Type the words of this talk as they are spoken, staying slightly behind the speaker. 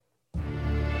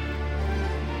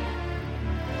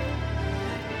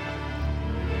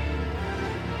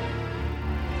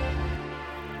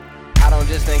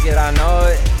just think it, I know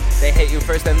it. They hate you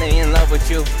first, then they in love with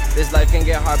you. This life can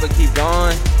get hard, but keep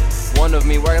going. One of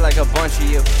me work like a bunch of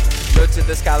you. Look to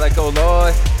the sky like, oh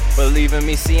Lord. Believe in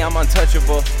me, see I'm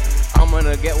untouchable. I'm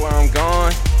gonna get where I'm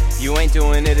going. You ain't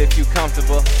doing it if you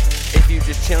comfortable. If you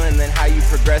just chillin', then how you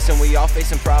progressin'? We all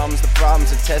facing problems, the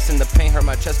problems are testing. The pain hurt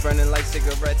my chest, burning like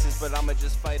cigarettes. But I'ma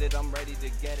just fight it, I'm ready to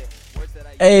get it.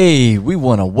 Hey, we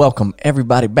want to welcome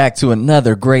everybody back to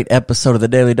another great episode of the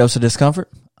Daily Dose of Discomfort.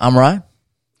 I'm Ryan.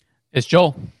 It's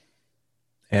Joel.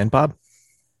 And Bob.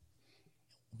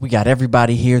 We got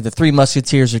everybody here. The Three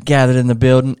Musketeers are gathered in the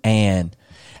building. And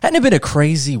hadn't it been a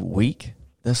crazy week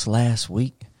this last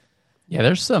week? Yeah,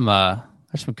 there's some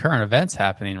current events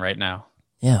happening right now.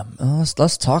 Yeah,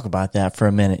 let's talk about that for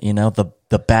a minute. You know,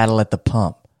 the battle at the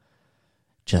pump.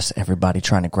 Just everybody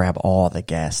trying to grab all the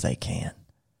gas they can.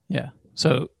 Yeah.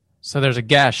 So there's a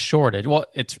gas shortage. Well,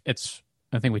 it's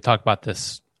I think we talked about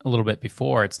this a little bit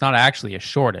before. It's not actually a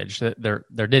shortage. There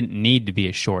didn't need to be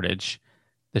a shortage.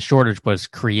 The shortage was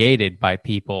created by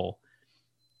people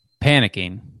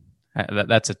panicking.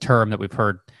 That's a term that we've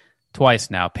heard twice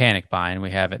now, panic buying.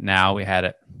 We have it now. We had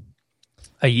it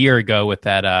a year ago with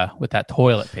that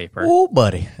toilet paper. Oh,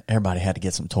 buddy. Everybody had to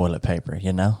get some toilet paper,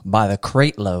 you know, by the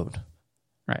crate load.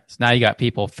 Right. So now you got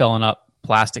people filling up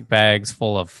plastic bags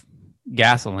full of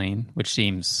gasoline, which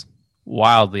seems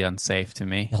wildly unsafe to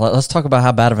me. Let's talk about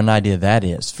how bad of an idea that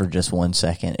is for just 1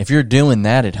 second. If you're doing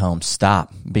that at home,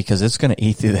 stop, because it's going to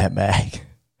eat through that bag.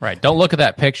 Right. Don't look at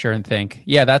that picture and think,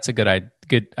 yeah, that's a good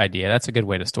idea. That's a good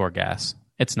way to store gas.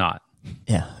 It's not.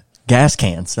 Yeah. Gas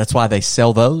cans. That's why they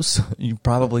sell those. You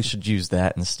probably should use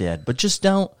that instead. But just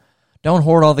don't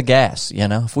hoard all the gas, you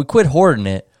know? If we quit hoarding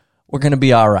it, we're going to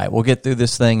be all right. We'll get through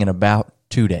this thing in about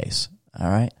 2 days. All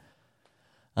right.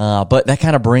 But that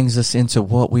kind of brings us into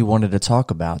what we wanted to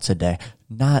talk about today,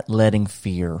 not letting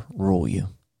fear rule you.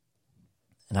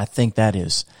 And I think that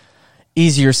is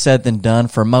easier said than done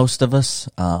for most of us,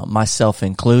 myself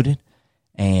included.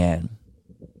 And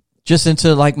just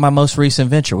into like my most recent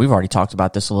venture, we've already talked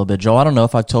about this a little bit, Joe. I don't know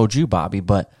if I've told you, Bobby,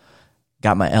 but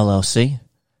got my LLC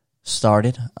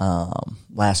started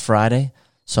last Friday.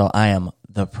 So I am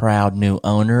the proud new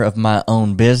owner of my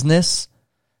own business.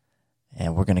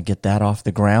 And we're going to get that off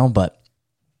the ground. But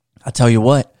I tell you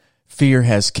what, fear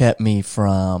has kept me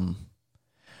from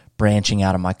branching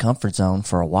out of my comfort zone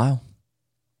for a while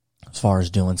as far as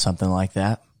doing something like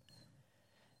that.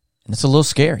 And it's a little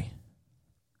scary.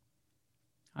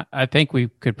 I think we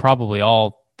could probably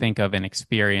all think of an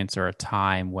experience or a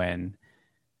time when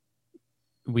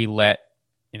we let,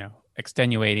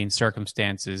 extenuating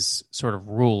circumstances sort of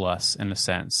rule us in a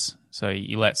sense. So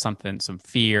you let some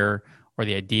fear or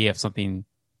the idea of something,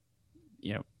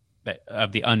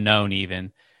 of the unknown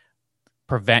even,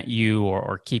 prevent you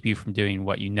or keep you from doing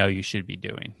what you know you should be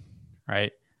doing,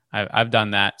 right? I've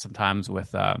done that sometimes with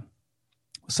some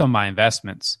of my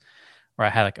investments, where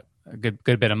I had like a good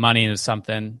bit of money into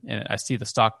something, and I see the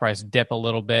stock price dip a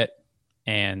little bit,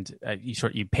 and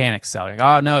you panic sell. You're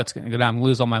like, oh no, it's going to go down. I'm going to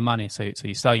lose all my money. So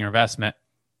you sell your investment,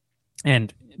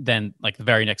 and then like the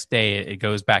very next day it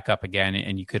goes back up again,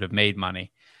 and you could have made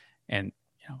money. And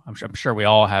I'm sure we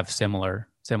all have similar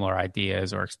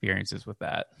ideas or experiences with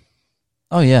that.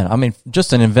 Oh yeah, I mean,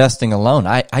 just in investing alone,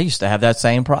 I used to have that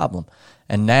same problem,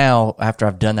 and now after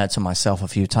I've done that to myself a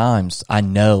few times, I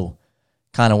know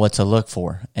kind of what to look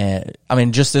for. And I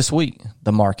mean, just this week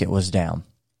the market was down,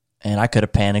 and I could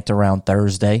have panicked around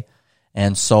Thursday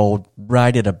and sold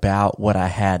right at about what I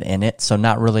had in it, so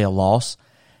not really a loss.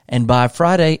 And by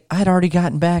Friday, I had already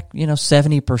gotten back,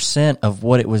 70% of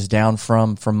what it was down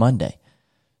from Monday.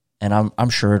 And I'm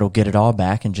sure it'll get it all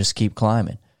back and just keep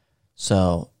climbing.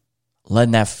 So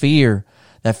letting that fear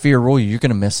rule you, you're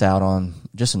going to miss out on,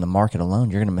 just in the market alone,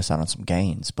 you're going to miss out on some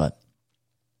gains. But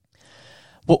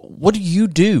what do you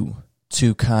do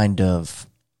to kind of,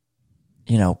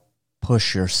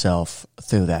 push yourself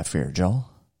through that fear, Joel?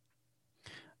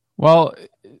 Well,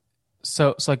 so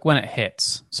it's like when it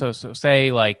hits. So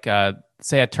say I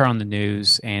turn on the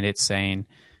news and it's saying,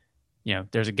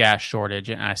 there's a gas shortage,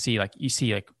 and I see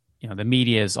the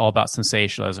media is all about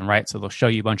sensationalism, right? So they'll show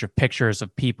you a bunch of pictures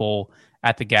of people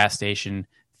at the gas station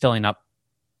filling up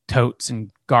totes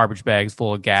and garbage bags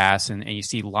full of gas, and you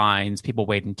see lines, people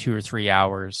waiting 2 or 3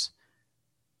 hours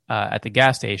at the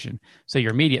gas station. So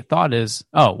your immediate thought is,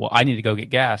 oh, well, I need to go get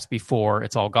gas before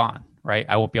it's all gone, right?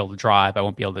 I won't be able to drive. I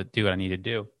won't be able to do what I need to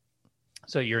do.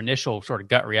 So your initial sort of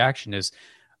gut reaction is,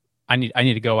 I need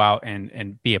to go out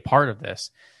and be a part of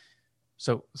this.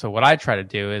 So what I try to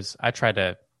do is I try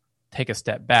to take a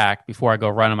step back before I go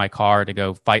run in my car to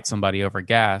go fight somebody over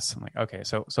gas. I'm like, okay,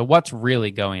 so what's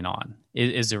really going on?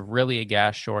 Is there really a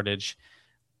gas shortage?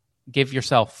 give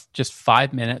yourself just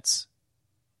 5 minutes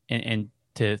and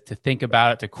to think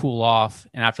about it, to cool off.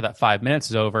 And after that 5 minutes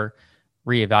is over,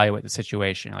 reevaluate the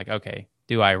situation. Like, okay,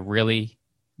 do I really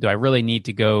need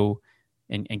to go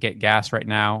and get gas right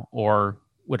now? Or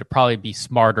would it probably be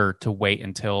smarter to wait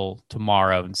until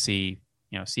tomorrow and see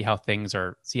how things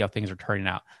are turning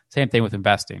out? Same thing with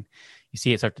investing. You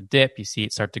see it start to dip, you see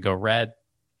it start to go red.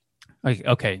 Like,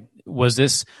 okay,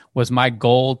 was my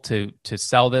goal to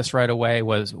sell this right away?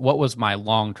 What was my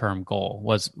long-term goal?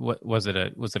 Was it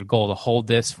a goal to hold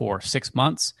this for 6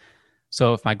 months?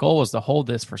 So if my goal was to hold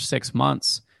this for 6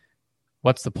 months,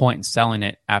 what's the point in selling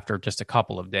it after just a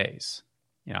couple of days?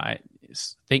 I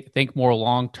think more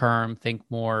long-term, think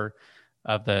more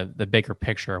of the bigger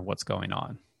picture of what's going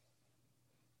on.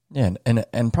 Yeah,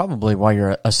 and probably while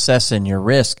you're assessing your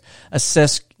risk,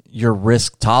 assess your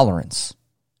risk tolerance.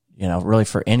 Really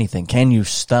for anything. Can you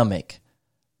stomach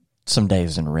some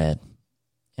days in red?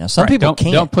 Some people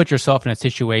can't. Don't put yourself in a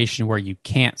situation where you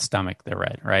can't stomach the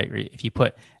red, right? If you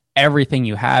put everything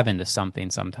you have into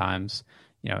something, sometimes,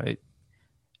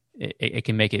 it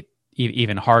can make it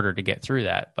even harder to get through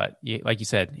that. But like you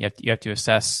said, you have to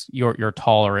assess your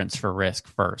tolerance for risk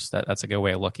first. That's a good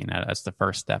way of looking at it. That's the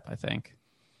first step, I think.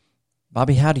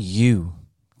 Bobby, how do you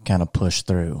kind of push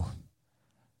through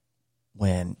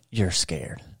when you're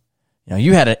scared?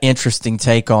 You had an interesting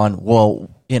take on,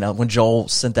 when Joel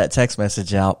sent that text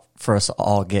message out for us to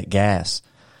all get gas,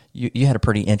 you had a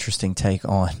pretty interesting take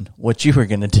on what you were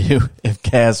going to do if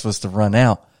gas was to run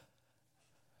out.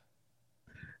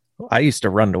 I used to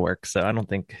run to work, so I don't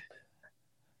think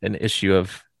an issue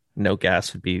of no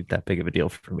gas would be that big of a deal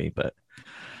for me. But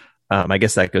I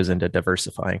guess that goes into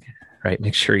diversifying, right?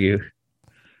 Make sure you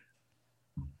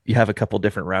have a couple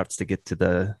different routes to get to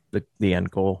the end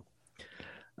goal.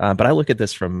 But I look at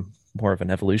this from more of an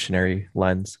evolutionary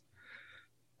lens.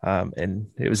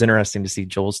 And it was interesting to see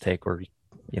Joel's take where,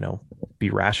 be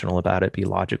rational about it, be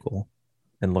logical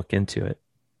and look into it.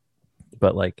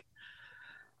 But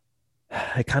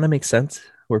it kind of makes sense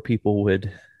where people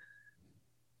would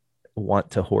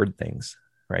want to hoard things,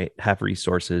 right? Have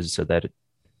resources so that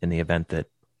in the event that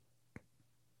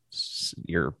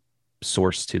your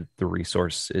source to the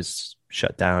resource is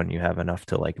shut down, you have enough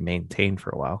to maintain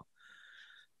for a while.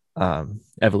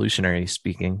 Evolutionary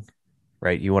speaking,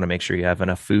 right? You want to make sure you have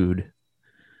enough food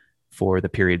for the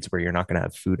periods where you're not going to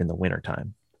have food in the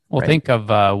wintertime. Well, right? Think of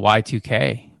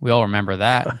Y2K. We all remember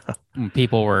that. When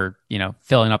people were,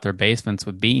 filling up their basements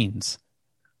with beans.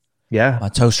 Yeah. My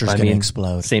toaster's going to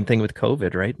explode. Same thing with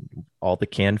COVID, right? All the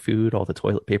canned food, all the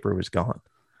toilet paper was gone.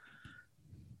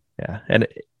 Yeah. And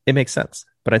it makes sense.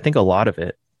 But I think a lot of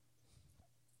it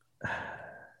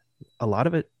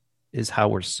is how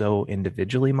we're so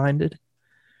individually minded,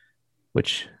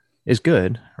 which is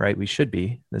good, right? We should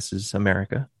be. This is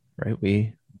America, right?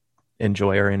 We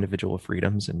enjoy our individual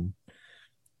freedoms and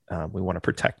we want to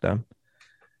protect them.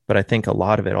 But I think a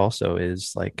lot of it also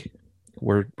is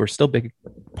we're still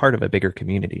part of a bigger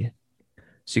community.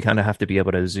 So you kind of have to be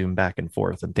able to zoom back and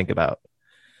forth and think about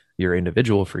your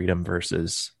individual freedom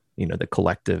versus, the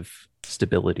collective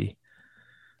stability.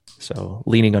 So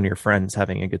leaning on your friends,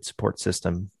 having a good support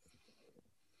system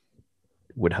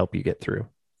would help you get through.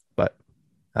 But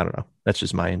I don't know. That's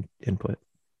just my input.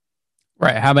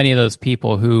 Right. How many of those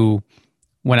people who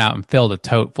went out and filled a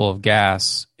tote full of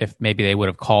gas, if maybe they would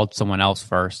have called someone else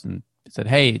first and said,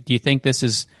 hey, do you think this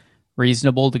is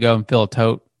reasonable to go and fill a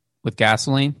tote with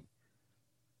gasoline?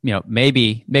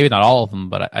 Maybe not all of them,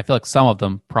 but I feel like some of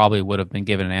them probably would have been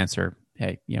given an answer.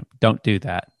 Hey, don't do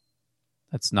that.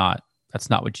 That's not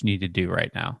what you need to do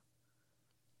right now.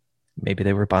 Maybe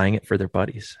they were buying it for their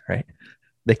buddies, right?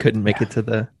 They couldn't make it to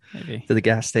the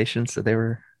gas station, so they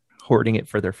were hoarding it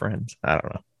for their friends. I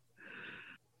don't know.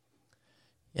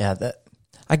 Yeah,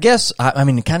 I guess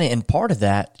kind of in part of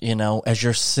that, as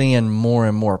you're seeing more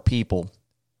and more people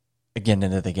again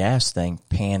into the gas thing,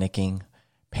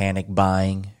 panic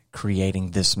buying,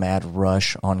 creating this mad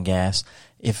rush on gas.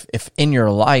 If in your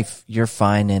life you're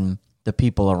finding the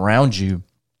people around you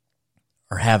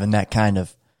are having that kind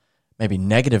of maybe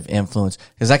negative influence,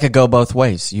 because that could go both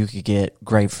ways. You could get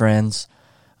great friends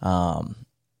that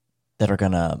are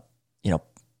going to,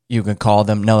 you can call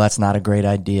them, no, that's not a great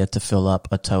idea to fill up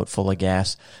a tote full of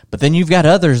gas. But then you've got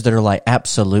others that are like,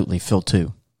 absolutely, fill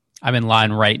two. I'm in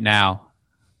line right now.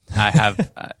 I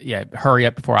have, hurry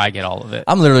up before I get all of it.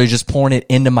 I'm literally just pouring it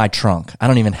into my trunk. I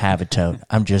don't even have a tote.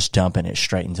 I'm just dumping it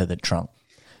straight into the trunk.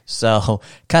 So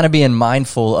kind of being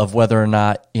mindful of whether or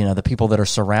not, the people that are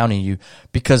surrounding you,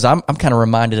 because I'm kind of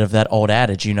reminded of that old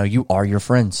adage, you are your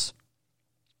friends.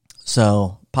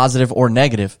 So positive or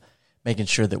negative, making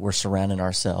sure that we're surrounding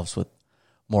ourselves with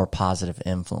more positive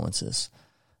influences.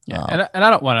 Yeah, and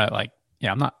I don't want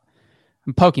to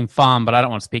I'm poking fun, but I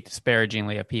don't want to speak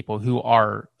disparagingly of people who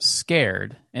are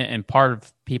scared. And part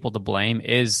of people to blame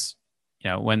is,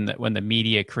 when the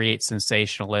media creates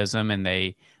sensationalism and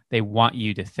they want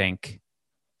you to think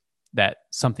that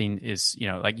something is,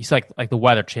 like you see, like the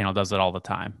Weather Channel does it all the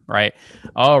time, right?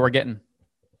 Oh, we're getting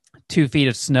 2 feet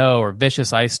of snow or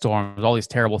vicious ice storms, all these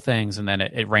terrible things, and then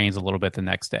it rains a little bit the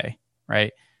next day,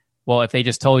 right? Well, if they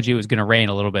just told you it was going to rain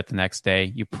a little bit the next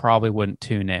day, you probably wouldn't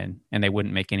tune in, and they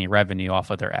wouldn't make any revenue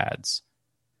off of their ads.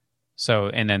 So,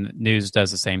 and then news does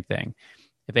the same thing.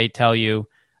 If they tell you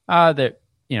that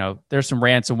there's some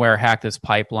ransomware hacked this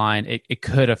pipeline, it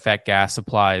could affect gas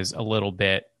supplies a little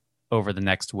bit over the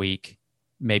next week.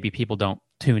 Maybe people don't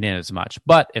tune in as much.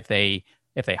 But if they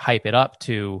hype it up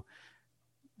to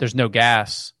there's no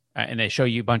gas, and they show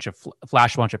you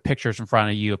flash a bunch of pictures in front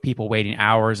of you of people waiting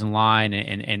hours in line,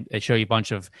 and they show you a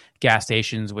bunch of gas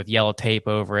stations with yellow tape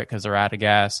over it because they're out of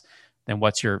gas, then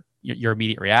what's your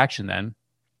immediate reaction then?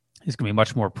 Is going to be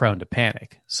much more prone to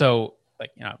panic. So,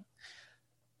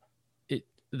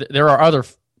 there are other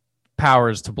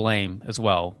powers to blame as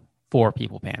well for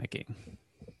people panicking.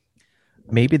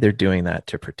 Maybe they're doing that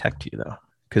to protect you, though,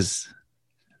 because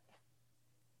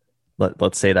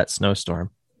let's say that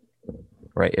snowstorm,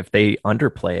 right? If they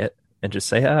underplay it and just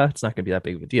say, it's not going to be that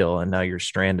big of a deal, and now you're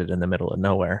stranded in the middle of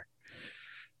nowhere.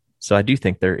 So I do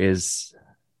think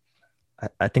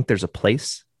I think there's a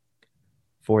place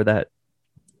for that.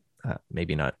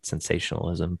 Maybe not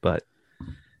sensationalism, but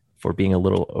for being a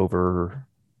little over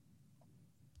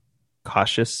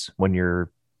cautious when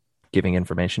you're giving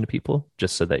information to people,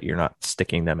 just so that you're not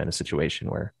sticking them in a situation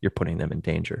where you're putting them in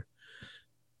danger.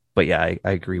 But yeah, I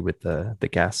agree with the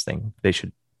gas thing. They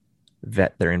should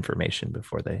vet their information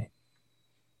before they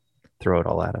throw it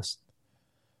all at us.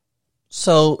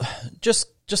 So just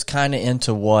kind of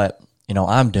into what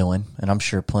I'm doing, and I'm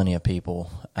sure plenty of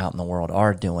people out in the world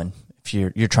are doing. If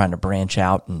you're trying to branch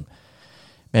out and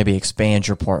maybe expand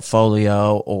your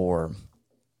portfolio, or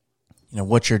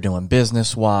what you're doing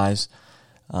business wise,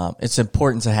 it's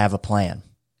important to have a plan.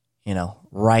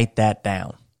 Write that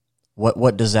down.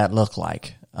 What does that look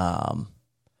like?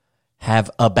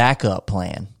 Have a backup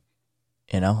plan.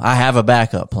 I have a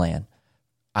backup plan.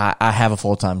 I have a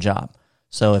full-time job.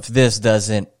 So if this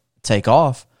doesn't take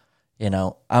off,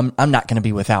 I'm not going to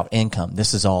be without income.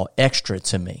 This is all extra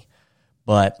to me.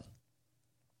 But,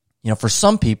 for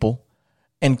some people,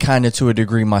 and kind of to a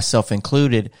degree myself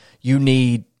included, you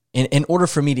need, in order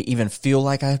for me to even feel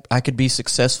like I could be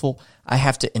successful, I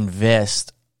have to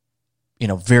invest,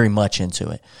 very much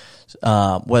into it.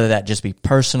 Whether that just be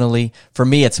personally, for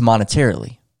me, it's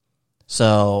monetarily.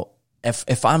 So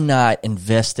if I'm not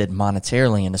invested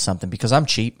monetarily into something, because I'm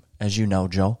cheap, as you know,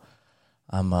 Joe,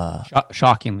 I'm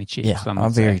shockingly cheap. Yeah,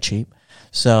 I'm very cheap.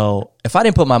 So if I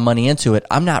didn't put my money into it,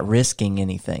 I'm not risking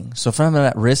anything. So if I'm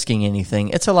not risking anything,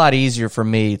 it's a lot easier for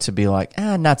me to be like,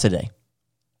 not today,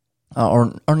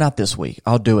 or not this week.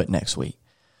 I'll do it next week.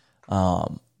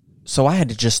 So I had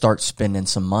to just start spending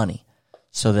some money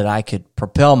so that I could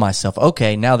propel myself.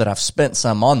 Okay, now that I've spent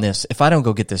some on this, if I don't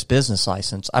go get this business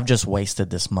license, I've just wasted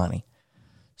this money.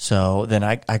 So then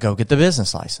I go get the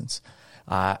business license.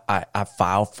 I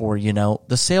file for,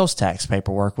 the sales tax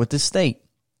paperwork with the state.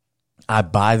 I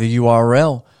buy the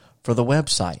URL for the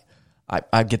website.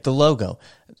 I get the logo.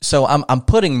 So I'm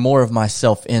putting more of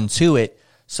myself into it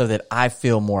so that I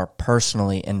feel more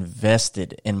personally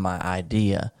invested in my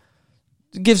idea.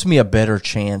 It gives me a better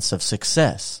chance of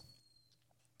success.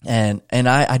 And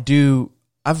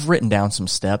I've written down some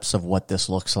steps of what this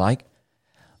looks like.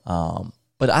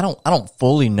 But I don't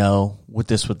fully know what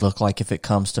this would look like if it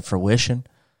comes to fruition.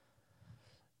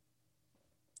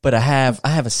 But I have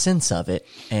a sense of it,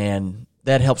 and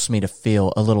that helps me to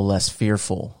feel a little less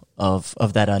fearful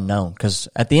of that unknown. Because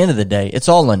at the end of the day, it's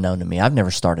all unknown to me. I've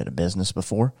never started a business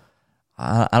before.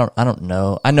 I don't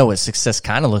know. I know what success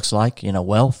kind of looks like,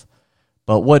 wealth.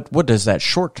 But what does that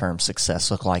short-term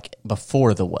success look like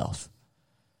before the wealth?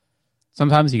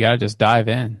 Sometimes you got to just dive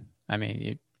in. I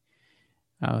mean,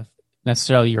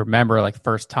 necessarily you remember like the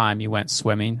first time you went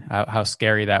swimming, how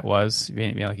scary that was,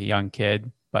 being like a young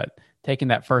kid. But taking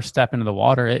that first step into the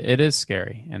water, it is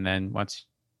scary. And then once...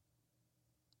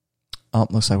 Oh,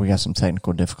 looks like we got some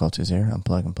technical difficulties here. I'm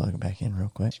plugging back in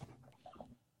real quick.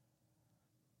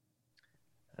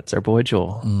 That's our boy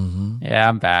Joel. Mm-hmm. Yeah,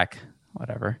 I'm back.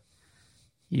 Whatever.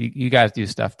 You guys do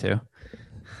stuff too.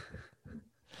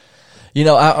 I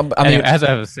anyway, mean, as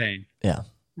I was saying, yeah.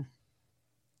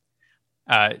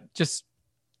 Just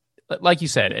like you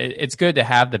said, it's good to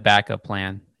have the backup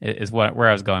plan. Is where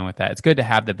I was going with that. It's good to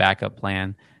have the backup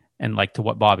plan, And like to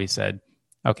what Bobby said,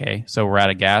 okay, so we're out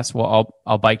of gas. Well,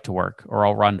 I'll bike to work, or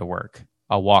I'll run to work.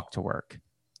 I'll walk to work,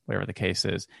 whatever the case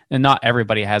is. And not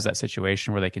everybody has that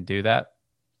situation where they can do that,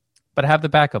 but have the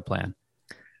backup plan.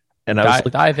 And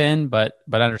Dive in, but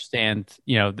understand,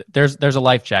 there's a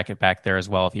life jacket back there as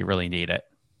well if you really need it.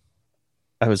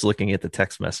 I was looking at the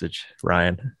text message,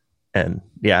 Ryan, and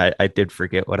yeah, I did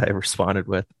forget what I responded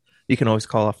with. You can always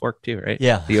call off work too, right?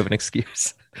 Yeah. Do you have an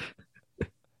excuse?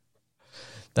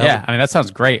 That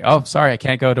sounds great. Oh, sorry, I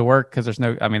can't go to work because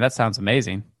that sounds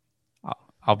amazing.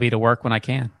 I'll be to work when I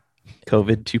can.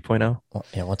 COVID 2.0. Well,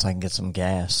 yeah, once I can get some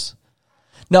gas.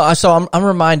 No, so I'm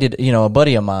reminded, a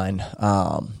buddy of mine,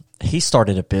 he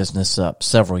started a business up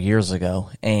several years ago,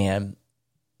 and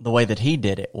the way that he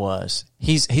did it was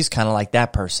he's kind of like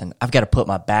that person. I've got to put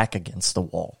my back against the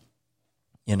wall.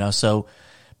 So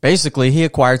basically he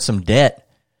acquired some debt,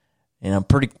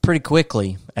 pretty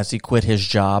quickly as he quit his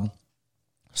job,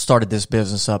 started this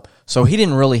business up. So he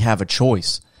didn't really have a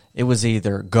choice. It was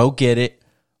either go get it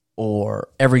or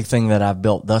everything that I've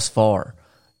built thus far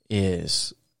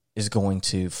is going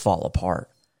to fall apart.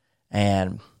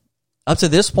 And up to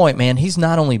this point, man, he's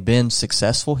not only been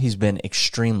successful, he's been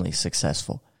extremely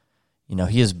successful.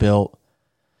 He has built,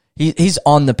 he's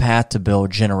on the path to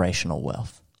build generational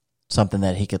wealth, something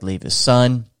that he could leave his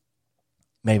son,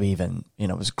 maybe even,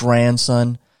 his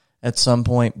grandson at some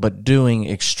point, but doing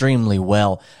extremely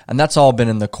well. And that's all been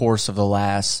in the course of the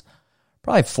last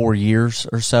probably 4 years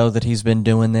or so that he's been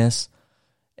doing this.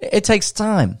 It takes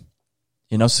time.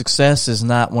 Success is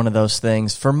not one of those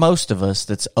things for most of us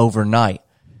that's overnight.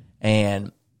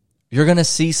 And you're going to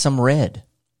see some red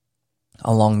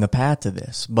along the path to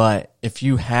this. But if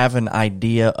you have an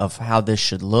idea of how this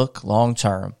should look long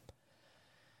term,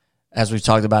 as we've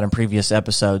talked about in previous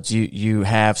episodes, you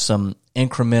have some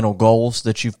incremental goals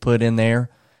that you've put in there,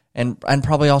 and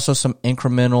probably also some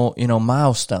incremental,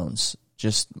 milestones,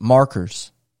 just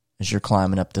markers as you're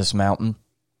climbing up this mountain.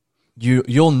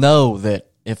 You'll know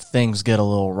that if things get a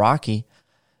little rocky,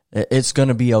 it's going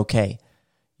to be okay.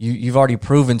 You've already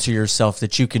proven to yourself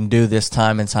that you can do this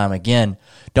time and time again.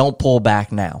 Don't pull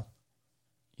back now.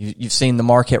 You've seen the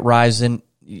market rising.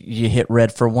 You hit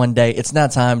red for one day. It's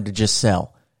not time to just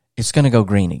sell. It's going to go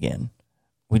green again.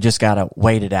 We just got to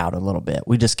wait it out a little bit.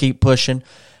 We just keep pushing.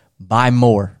 Buy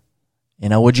more.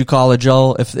 What'd you call it,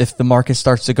 Joel, if the market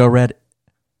starts to go red?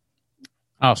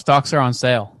 Oh, stocks are on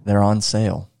sale. They're on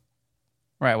sale.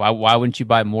 Right. Why wouldn't you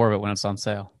buy more of it when it's on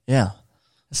sale? Yeah.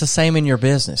 It's the same in your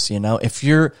business, If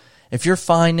you're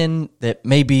finding that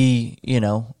maybe,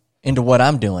 into what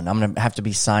I'm doing, I'm going to have to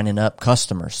be signing up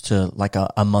customers to like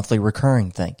a monthly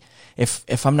recurring thing.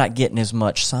 If I'm not getting as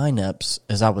much signups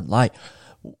as I would like,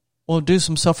 well, do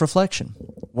some self-reflection.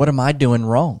 What am I doing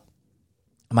wrong?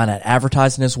 Am I not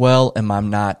advertising as well? Am I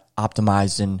not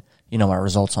optimizing, my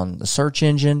results on the search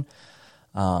engine?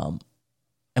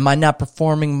 Am I not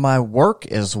performing my work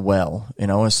as well?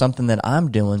 It's something that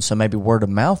I'm doing, so maybe word of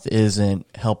mouth isn't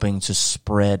helping to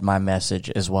spread my message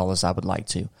as well as I would like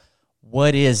to.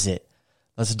 What is it?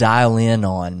 Let's dial in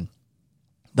on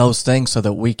those things so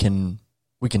that we can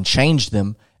change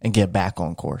them and get back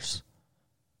on course.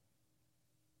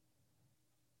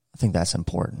 I think that's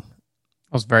important.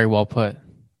 That was very well put.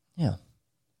 Yeah.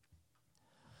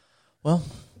 Well,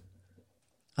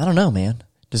 I don't know, man.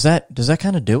 Does that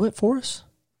kind of do it for us?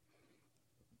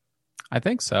 I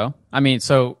think so.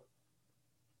 So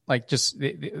like just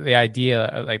the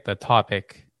idea, like the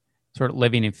topic, sort of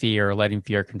living in fear or letting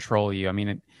fear control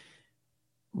you.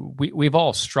 We've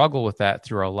all struggled with that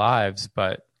through our lives,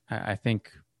 but I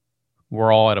think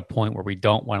we're all at a point where we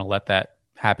don't want to let that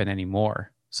happen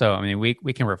anymore. So,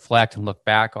 we can reflect and look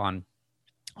back on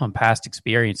past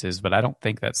experiences, but I don't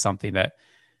think that's something that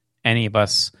any of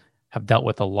us have dealt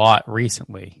with a lot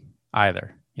recently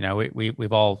either.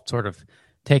 We've all sort of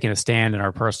taken a stand in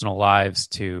our personal lives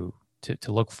to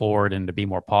look forward and to be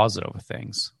more positive with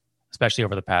things, especially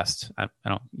over the past,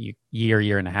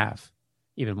 year and a half,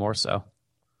 even more so.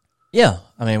 Yeah,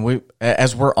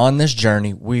 as we're on this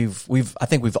journey, I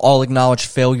think we've all acknowledged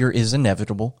failure is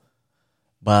inevitable,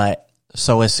 but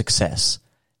so is success.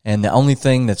 And the only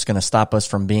thing that's going to stop us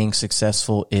from being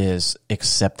successful is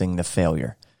accepting the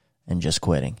failure and just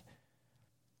quitting.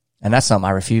 And that's something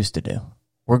I refuse to do.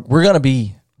 We're going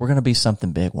to be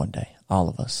something big one day, all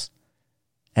of us.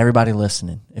 Everybody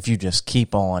listening, if you just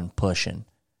keep on pushing,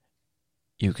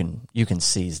 you can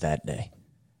seize that day.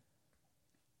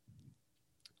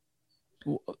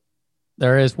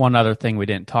 There is one other thing we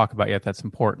didn't talk about yet that's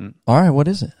important. All right, what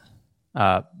is it?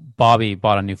 Bobby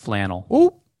bought a new flannel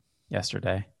Ooh.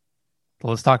 yesterday. So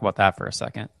let's talk about that for a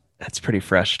second. That's pretty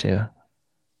fresh too.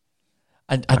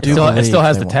 I do. It still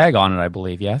has the believe tag on it, I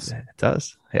believe. Yes. It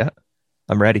does. Yeah.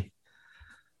 I'm ready.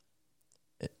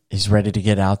 he's ready to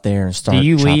get out there and start. Do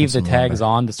you chopping leave the some tags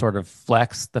lumber. on to sort of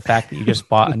flex the fact that you just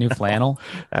bought a new flannel?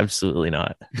 Absolutely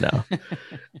not.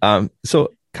 No.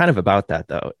 So kind of about that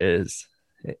though is,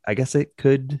 I guess it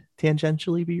could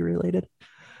tangentially be related.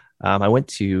 I went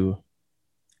to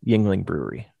Yuengling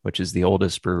Brewery, which is the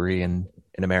oldest brewery in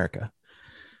America.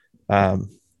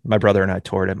 My brother and I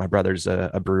toured it. My brother's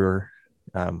a brewer.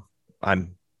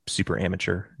 I'm super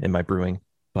amateur in my brewing,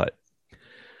 but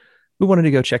we wanted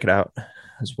to go check it out.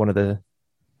 It was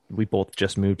we both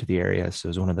just moved to the area, so it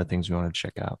was one of the things we wanted to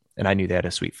check out. And I knew they had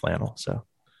a sweet flannel, so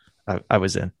I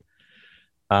was in.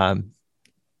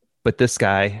 But this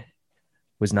guy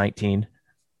was 19,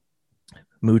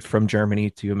 moved from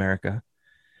Germany to America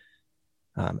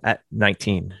at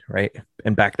 19, right?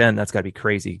 And back then, that's got to be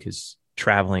crazy because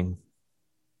traveling,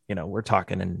 we're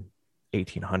talking in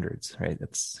 1800s, right?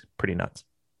 That's pretty nuts.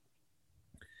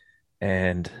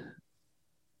 And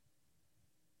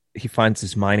he finds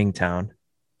this mining town,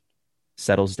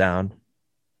 settles down,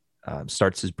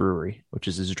 starts his brewery, which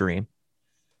is his dream.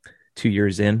 2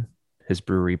 years in, his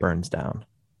brewery burns down.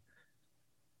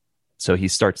 So he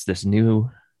starts this new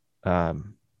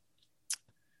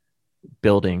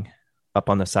building up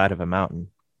on the side of a mountain.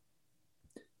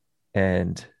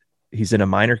 And he's in a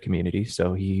miner community.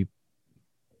 So he,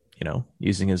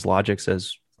 using his logic,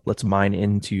 says, let's mine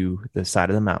into the side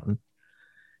of the mountain.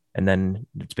 And then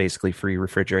it's basically free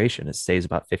refrigeration. It stays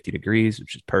about 50 degrees,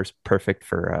 which is perfect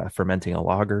for fermenting a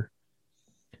lager.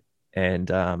 And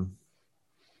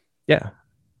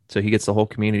so he gets the whole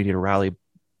community to rally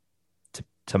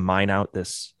to mine out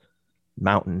this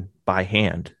mountain by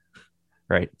hand,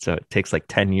 right? So it takes like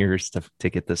 10 years to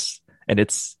get this. And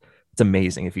it's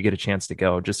amazing. If you get a chance to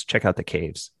go, just check out the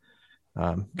caves.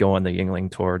 Go on the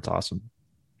Yuengling tour. It's awesome.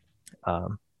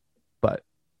 But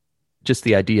just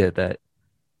the idea that,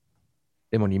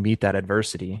 and when you meet that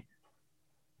adversity,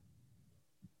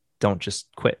 don't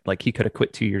just quit. Like he could have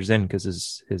quit 2 years in because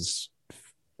his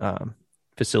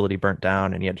facility burnt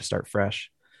down and he had to start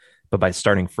fresh. But by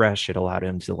starting fresh, it allowed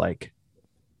him to like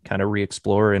kind of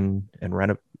re-explore and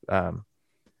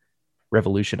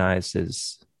revolutionize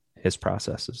his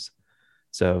processes.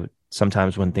 So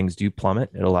sometimes when things do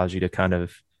plummet, it allows you to kind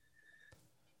of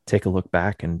take a look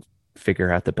back and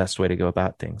figure out the best way to go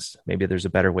about things. Maybe there's a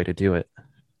better way to do it.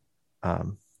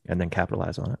 And then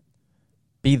capitalize on it.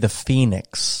 Be the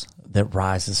phoenix that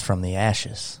rises from the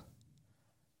ashes.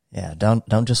 Yeah,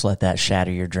 don't just let that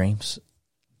shatter your dreams.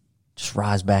 Just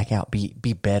rise back out.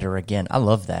 Be better again. I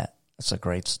love that. That's a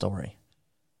great story.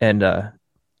 And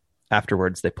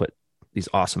afterwards, they put these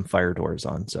awesome fire doors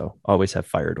on. So always have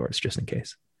fire doors just in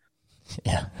case.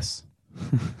 Yeah.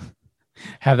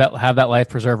 have that life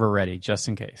preserver ready just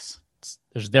in case.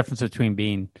 There's a difference between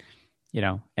being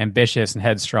ambitious and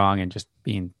headstrong and just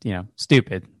being,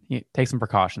 stupid. You take some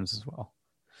precautions as well.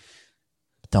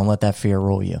 Don't let that fear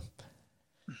rule you.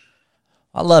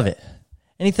 I love it.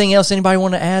 Anything else anybody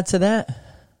want to add to that?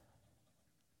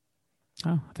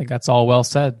 Oh, I think that's all well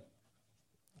said.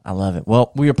 I love it.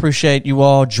 Well, we appreciate you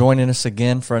all joining us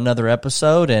again for another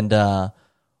episode, and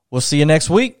we'll see you next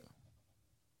week.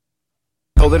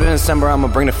 Colder than December, I'ma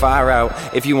bring the fire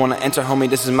out. If you wanna enter, homie,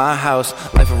 this is my house.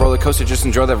 Life a roller coaster, just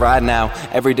enjoy the ride now.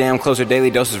 Every day I'm closer, daily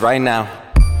doses right now.